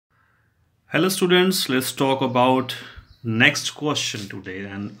Hello students, let's talk about next question today,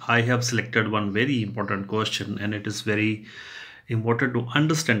 and I have selected one very important question, and it is very important to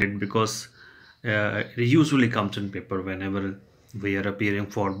understand it because it usually comes in paper whenever we are appearing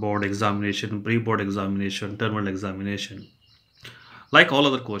for board examination, pre-board examination, terminal examination, like all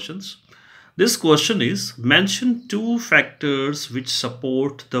other questions. This question is mention two factors which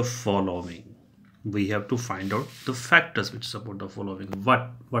support the following. We have to find out the factors which support the following.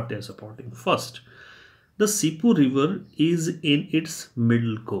 What they are supporting. First, the Sipu River is in its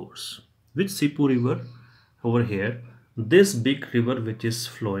middle course. Which Sipu River? Over here, this big river which is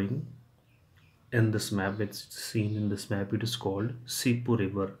flowing in this map, it's seen in this map, it is called Sipu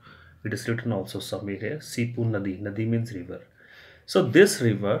River. It is written also somewhere here, Sipu Nadi. Nadi means river. So this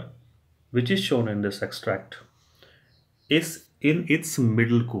river, which is shown in this extract, is in its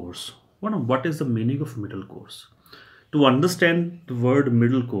middle course. What is the meaning of middle course? To understand the word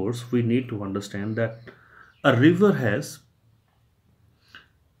middle course, we need to understand that a river has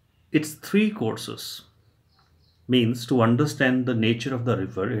its three courses. Means to understand the nature of the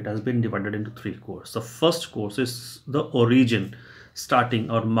river, it has been divided into three courses. The first course is the origin,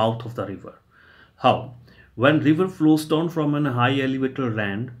 starting or mouth of the river. How? When river flows down from an high elevated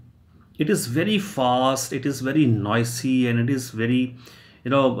land, it is very fast, it is very noisy, and it is very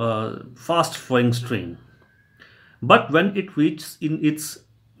fast flowing stream. But when it reaches in its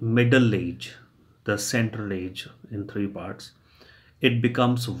middle age, the central age in three parts, it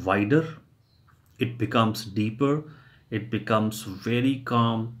becomes wider, it becomes deeper, it becomes very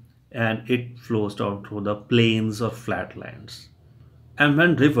calm, and it flows down through the plains or flatlands. And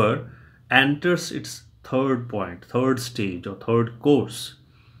when river enters its third point, third stage or third course,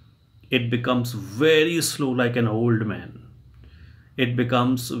 it becomes very slow like an old man. It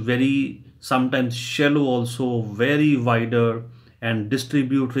becomes very sometimes shallow, also very wider, and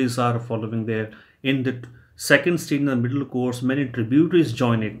distributaries are following there. In the second stage, in the middle course, many tributaries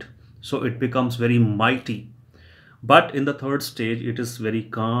join it, so it becomes very mighty. But in the third stage, it is very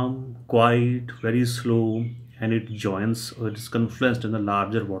calm, quiet, very slow, and it joins or it is confluenced in a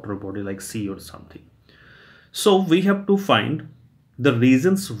larger water body like sea or something. So we have to find the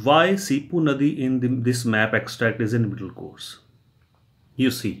reasons why Sipu Nadi in this map extract is in middle course. You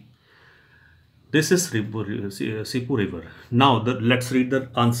see, this is Sipu River. Now let's read the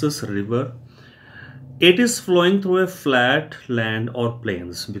answers. River. It is flowing through a flat land or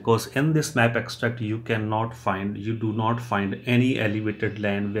plains, because in this map extract you do not find any elevated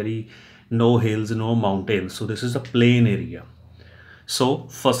land, no hills, no mountains. So this is a plain area. So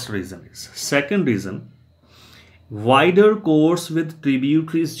first reason is. Second reason, wider course with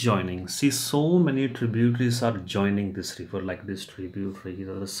tributaries joining. See, so many tributaries are joining this river, like this tributary,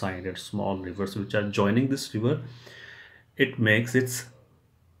 the other side, and small rivers which are joining this river. It makes its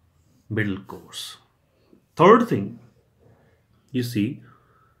middle course. Third thing, you see,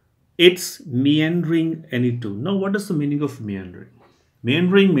 it's meandering any two. Now, what is the meaning of meandering?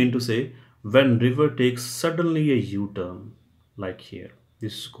 Meandering means to say when river takes suddenly a U-turn, like here.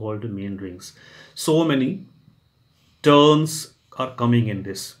 This is called meanderings. So many turns are coming in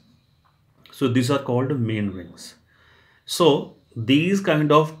this, so these are called meanderings. So these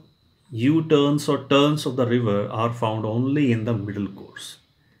kind of U-turns or turns of the river are found only in the middle course.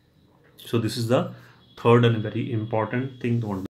 So this is the third and very important thing to understand.